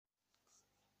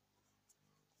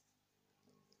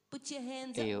Put your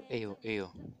hands up. Ayo,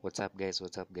 what's up, guys?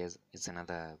 What's up, guys? It's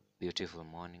another beautiful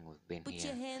morning. We've been Put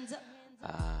your here. hands up.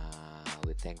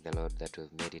 We thank the Lord that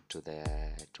we've made it to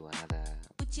another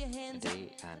Put your hands up.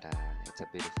 day, and it's a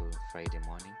beautiful Friday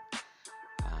morning,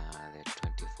 the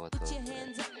 24th Put of your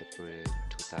hands up. April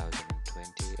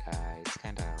 2020. It's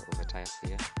kind of overtime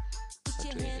here, Put but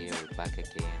your we're hands here. up. We're back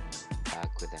again,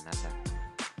 back with another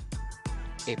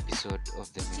episode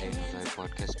of the Put your Millennium hands Vibe up.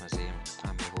 Podcast.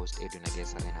 I'm your host Edwin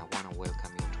Agesa, and I want to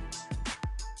welcome you to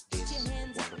Put this your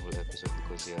hands up. wonderful episode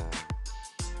because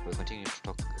we're continuing to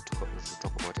talk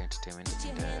about entertainment Put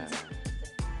your and hands up.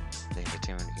 the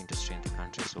entertainment industry in the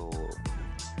country. Put your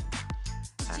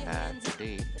hands up.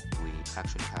 Today we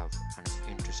actually have an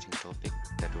interesting topic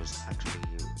that was actually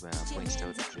pointed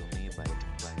out to me by a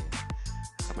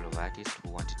couple of artists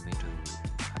who wanted me to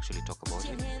actually talk about Put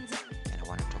your it, hands up. and I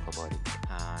want to talk about it.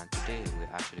 Today we're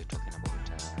actually talking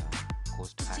about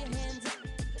ghost Put your artists hands up.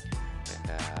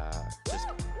 and just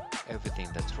everything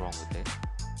that's wrong with it.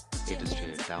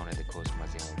 Industry down at the coast,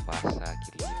 Mazee, Mombasa,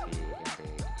 Kilifi,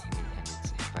 and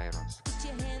its environs. Put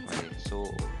your hands up. So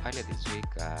earlier this week,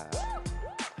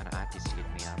 an artist hit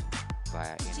me up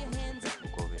via Put your inbox on hands up.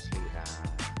 Facebook. Obviously,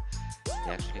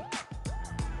 they actually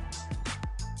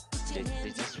Put your they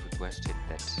hands up. just requested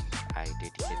that I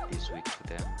dedicate this week to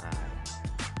them.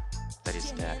 That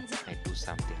is Put your that hands up. I do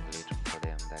something little for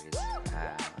them. That is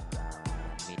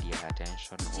media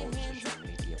attention Put or your hands social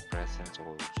media presence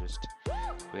or just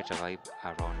create a vibe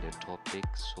around the topic.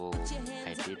 So Put your I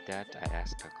hands up. did that. I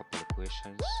asked a couple of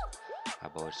questions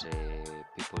about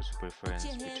people's preference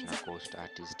Put your between hands a up. coast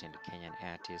artist and a Kenyan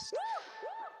artist.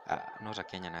 Not a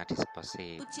Kenyan artist per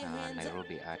se, Put your hands up.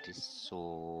 Nairobi artist.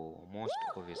 So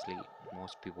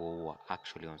most people who were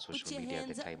actually on Put social your media at the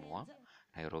hands up. time were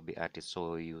Nairobi artists.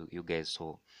 So you guys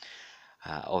saw.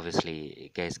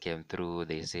 Obviously, guys came through.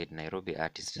 They said Nairobi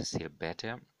artists are still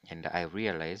better, and I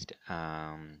realized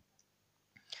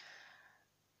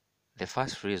the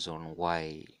first reason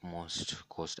why most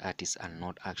coast artists are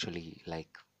not actually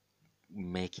like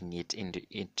making it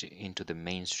into the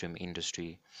mainstream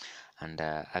industry and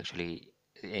actually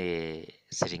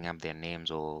setting up their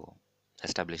names or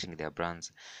establishing their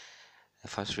brands. The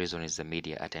first reason is the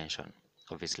media attention.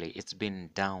 Obviously, it's been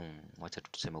down. Wacha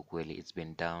tu tuseme ukweli, it's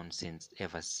been down since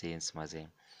ever since maze.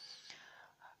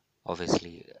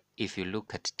 Obviously, if you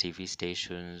look at TV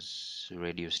stations,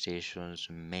 radio stations,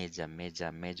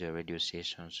 major radio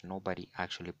stations, nobody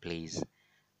actually plays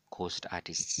coast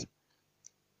artists.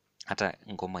 Hata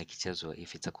ngoma ikichezwa,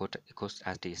 if it's a coast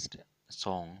artist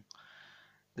song,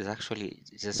 there's actually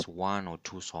just one or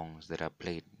two songs that are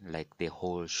played like the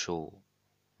whole show.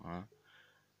 uh,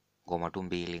 Ngoma tu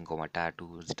mbili, ngoma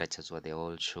tatu zitachezwa the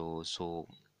whole show. So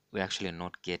we're actually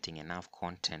not getting enough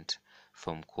content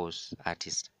from coast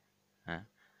artists. uh.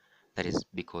 That is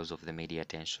because of the media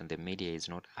attention. The media is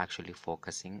not actually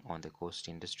focusing on the coast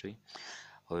industry.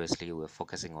 Obviously, we're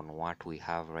focusing on what we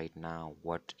have right now,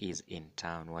 what is in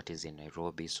town, what is in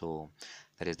Nairobi. So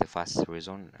that is the first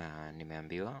reason.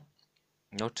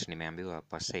 Not nimeambiwa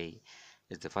per se,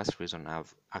 it's the first reason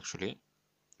I've actually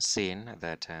seen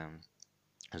that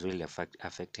is really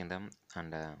affecting them,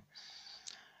 and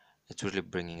it's really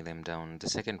bringing them down. The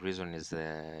second reason is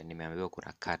nimeambiwa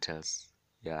kuna cartels.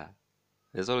 Yeah,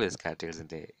 there's always cartels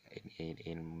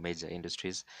in major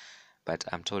industries, but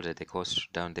I'm told that the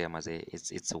cost down there maze,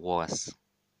 it's worse.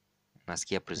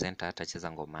 Nasikia presenter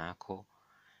hatacheza ngoma yako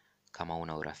kama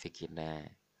una urafiki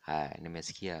naye.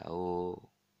 Nimesikia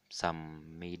some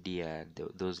media,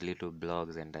 those little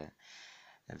blogs and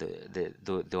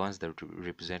the ones that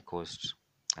represent coast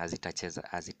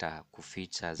hazita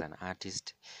kufeature as an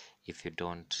artist if you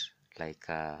don't like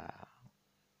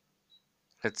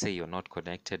let's say you're not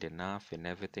connected enough and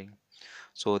everything.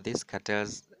 So these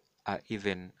cartels are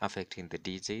even affecting the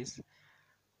DJs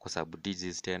kwa sababu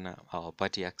DJs tena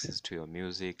hawapati access to your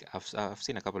music. I've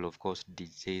seen a couple of course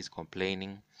DJs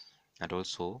complaining, and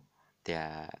also they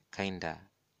are kinda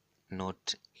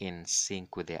not in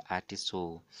sync with their artist.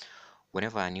 So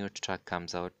whenever a new track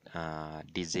comes out,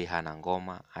 DJ hana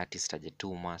ngoma, artist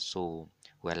hajatuma, so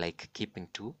they're like keeping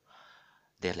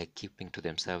to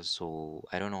themselves. So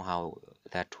I don't know how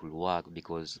that will work,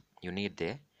 because you need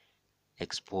the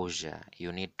exposure,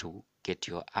 you need to get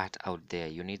your art out there,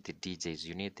 you need the DJs,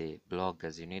 you need the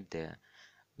bloggers, you need the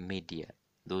media,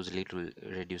 those little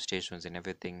radio stations and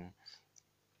everything,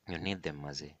 you need them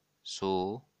maze.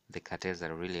 So the cartels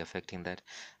are really affecting that.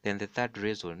 Then the third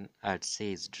reason I'd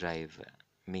say is drive.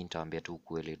 Mi nitawaambia tu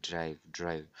ukweli,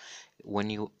 drive. When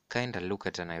you kind of look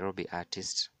at a Nairobi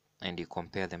artist and you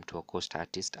compare them to a coast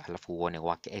artist, alafu uone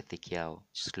work ethic yao,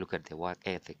 just look at the work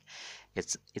ethic.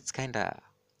 It's kind of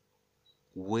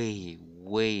way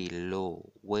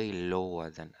lower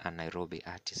than a Nairobi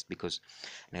artist, because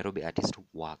Nairobi artist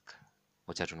work.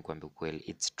 Wacha tu nikwambie ukweli,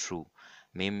 it's true.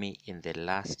 Mimi in the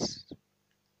last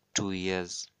 2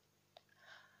 years,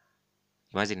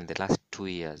 imagine in the last 2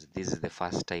 years, this is the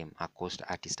first time a coast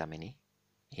artist ameni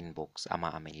inbox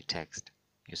ama ameni text.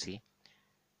 You see,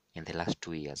 in the last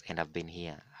 2 years, and I've been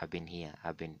here, I've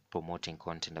been promoting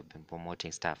content, I've been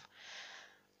promoting stuff.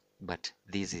 But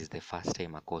this is the first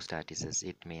time a coast artist has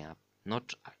hit me up,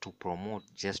 not to promote,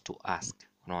 just to ask,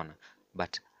 unaona.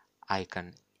 But I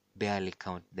can barely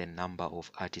count the number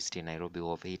of artists in Nairobi who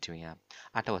have hit me up.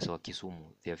 Hata wase wa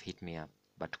Kisumu, they have hit me up.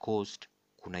 But coast,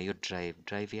 kuna hiyo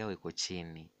drive yao iko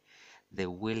chini, the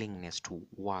willingness to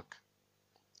work,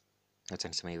 acha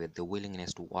niseme hivi, the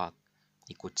willingness to work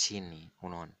iko chini,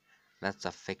 unaona. That's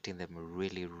affecting them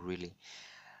really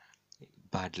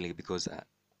badly, because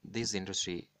this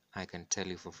industry, I can tell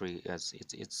you for free, as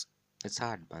it's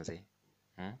hard, manze.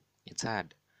 It's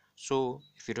hard. So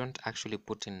if you don't actually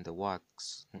put in the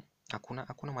works, hakuna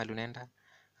mahali unaenda.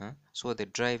 So the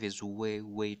drive is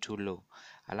way too low.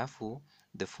 Alafu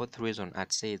the fourth reason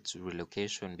I'd say it's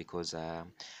relocation, because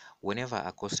whenever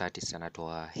a coast artist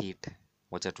anatoa hit,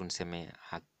 wacha tu niseme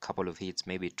a couple of hits,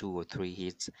 maybe 2 or 3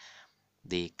 hits,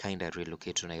 they kind of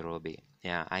relocate to Nairobi.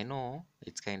 Yeah, I know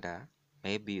it's kind of,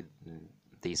 maybe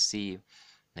they see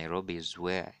Nairobi is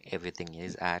where everything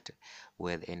is at,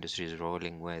 where the industry is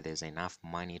rolling, where there's enough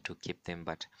money to keep them.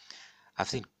 But I've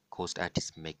seen coast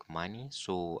artists make money,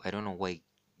 so I don't know why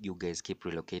you guys keep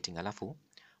relocating. Alafu,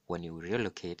 when you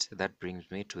relocate, that brings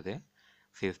me to the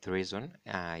fifth reason.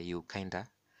 You kind of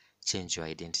change your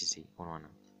identity, unaona.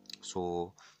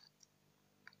 So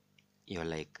you're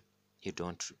like, you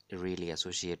don't really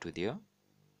associate with your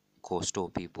coastal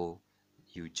people.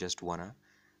 You just wanna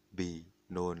be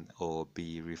known or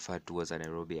be referred to as a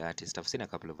Nairobi artist. I've seen a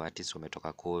couple of artists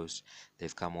wametoka coast,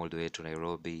 they've come all the way to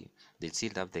Nairobi. They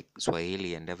still have the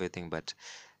Swahili and everything, but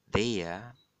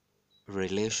their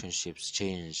relationships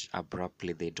change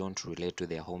abruptly. They don't relate to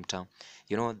their hometown.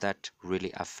 You know, that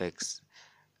really affects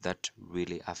their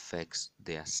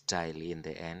style in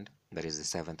the end. That is the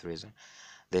seventh reason.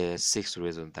 The sixth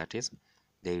reason, that is,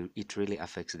 it really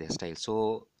affects their style.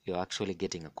 So you're actually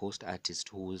getting a coast artist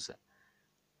who's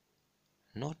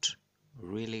not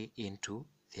really into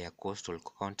their coastal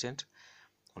content.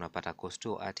 Unapata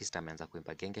coastal artist ameanza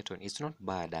kuimba gengeton. It's not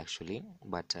bad actually,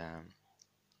 but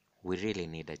we really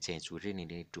need a change. We really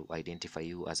need to identify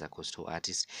you as a coastal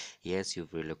artist. Yes,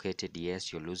 you've relocated.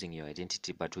 Yes, you're losing your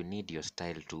identity, but we need your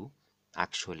style to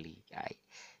actually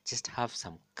just have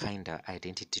some kind of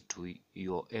identity to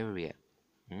your area.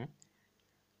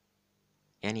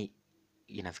 Yani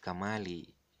inafika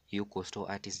mahali you coastal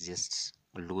artists just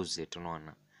lose it,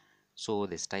 unaona. So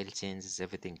the style changes,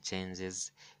 everything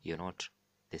changes. You're not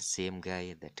the same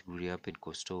guy that grew up in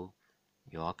coastal.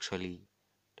 You're actually,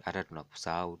 hata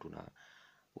tunakusahau,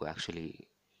 we actually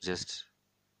just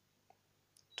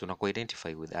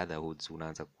tunaku-identify with other hoods.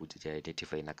 Unaanza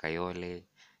kuji-identify na Kayole,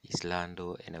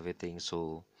 Islando and everything.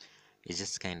 So it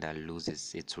just kind of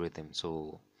loses its rhythm.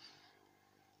 So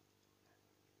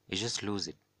you just lose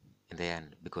it in the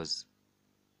end, because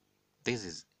this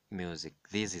is music,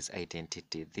 this is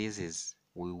identity, this is,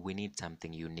 we need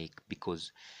something unique,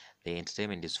 because the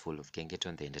entertainment is full of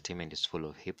gengeton, the entertainment is full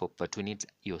of hip-hop, but we need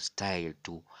your style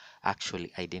to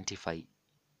actually identify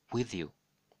with you.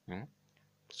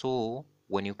 So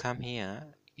when you come here,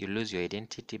 you lose your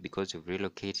identity because you've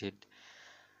relocated,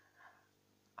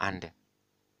 and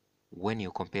when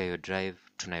you compare your drive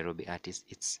to Nairobi artists,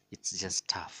 it's just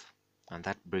tough. And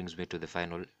that brings me to the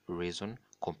final reason,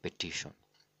 competition.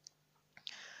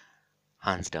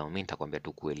 Hands down, mi nitakwambia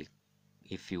tu kweli,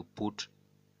 if you put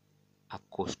a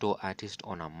coastal artist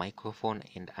on a microphone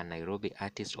and a Nairobi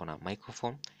artist on a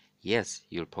microphone, yes,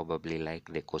 you'll probably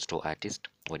like the coastal artist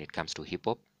when it comes to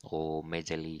hip-hop or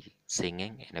majorly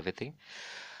singing and everything.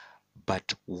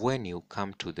 But when you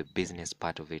come to the business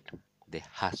part of it, the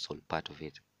hustle part of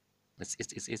it, it's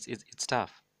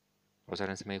tough.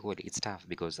 It's tough,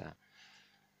 because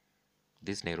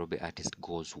this Nairobi artist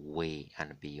goes way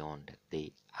and beyond.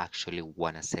 They actually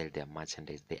want to sell their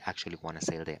merchandise. They actually want to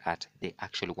sell their art. They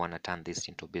actually want to turn this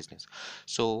into business.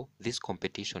 So this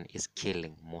competition is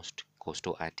killing most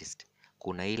coastal artists.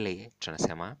 Kuna ile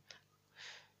tunasema,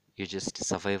 you just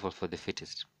survival for the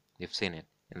fittest. You've seen it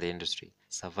in the industry.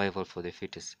 Survival for the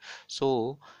fittest.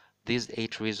 So these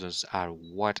 8 reasons are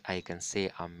what I can say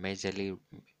are majorly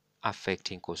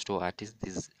affecting coastal artists.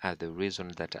 These are the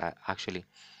reasons that are actually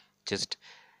just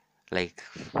like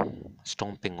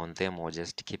stomping on them or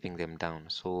just keeping them down.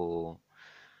 So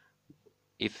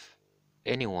if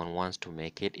anyone wants to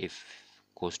make it, if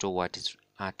Coastal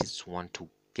artists want to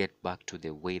get back to the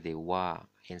way they were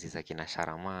enzi za kina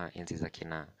Sharama, enzi za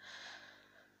kina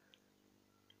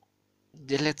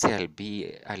let's say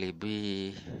Ali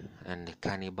B and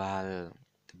Cannibal,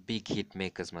 the big hit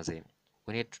makers maze.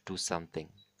 We need to do something.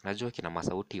 Najua kina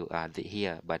Masauti are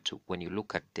here, but when you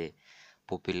look at the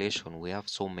population, we have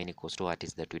so many coastal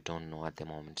artists that we don't know at the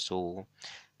moment. So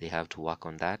they have to work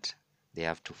on that. They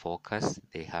have to focus.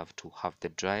 They have to have the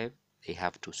drive. They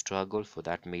have to struggle for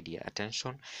that media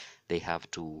attention. They have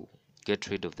to get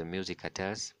rid of the music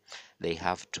cartels. They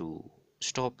have to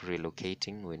stop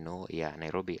relocating. We know, yeah,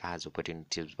 Nairobi has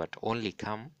opportunities, but only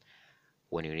come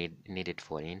when you need it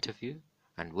for an interview.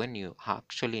 And when you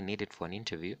actually need it for an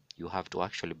interview, you have to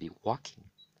actually be working.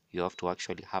 You have to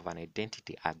actually have an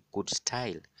identity, a good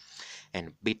style,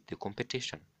 and beat the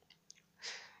competition.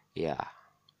 Yeah,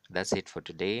 that's it for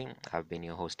today. I've been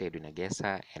your host Edwin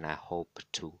Agesa, and I hope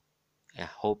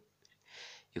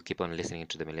you keep on listening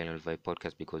to the Millennial Vibe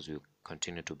podcast, because we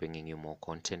continue to bringing you more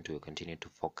content. We continue to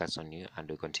focus on you, and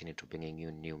we continue to bringing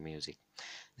you new music.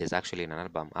 There's actually an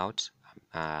album out.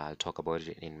 I'll talk about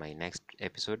it in my next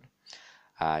episode.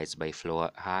 It's by Flo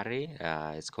Hari.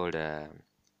 It's called the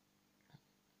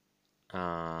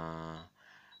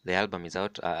album is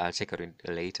out. I'll check it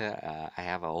later. I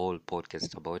have a whole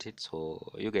podcast about it,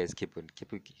 so you guys keep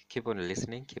on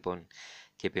listening.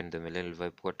 Keep in the Millennial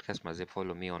Vibe podcast. Maze,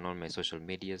 follow me on all my social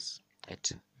medias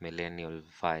at Millennial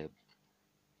Vibe.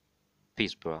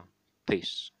 Peace, bro.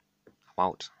 Peace. I'm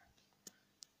out.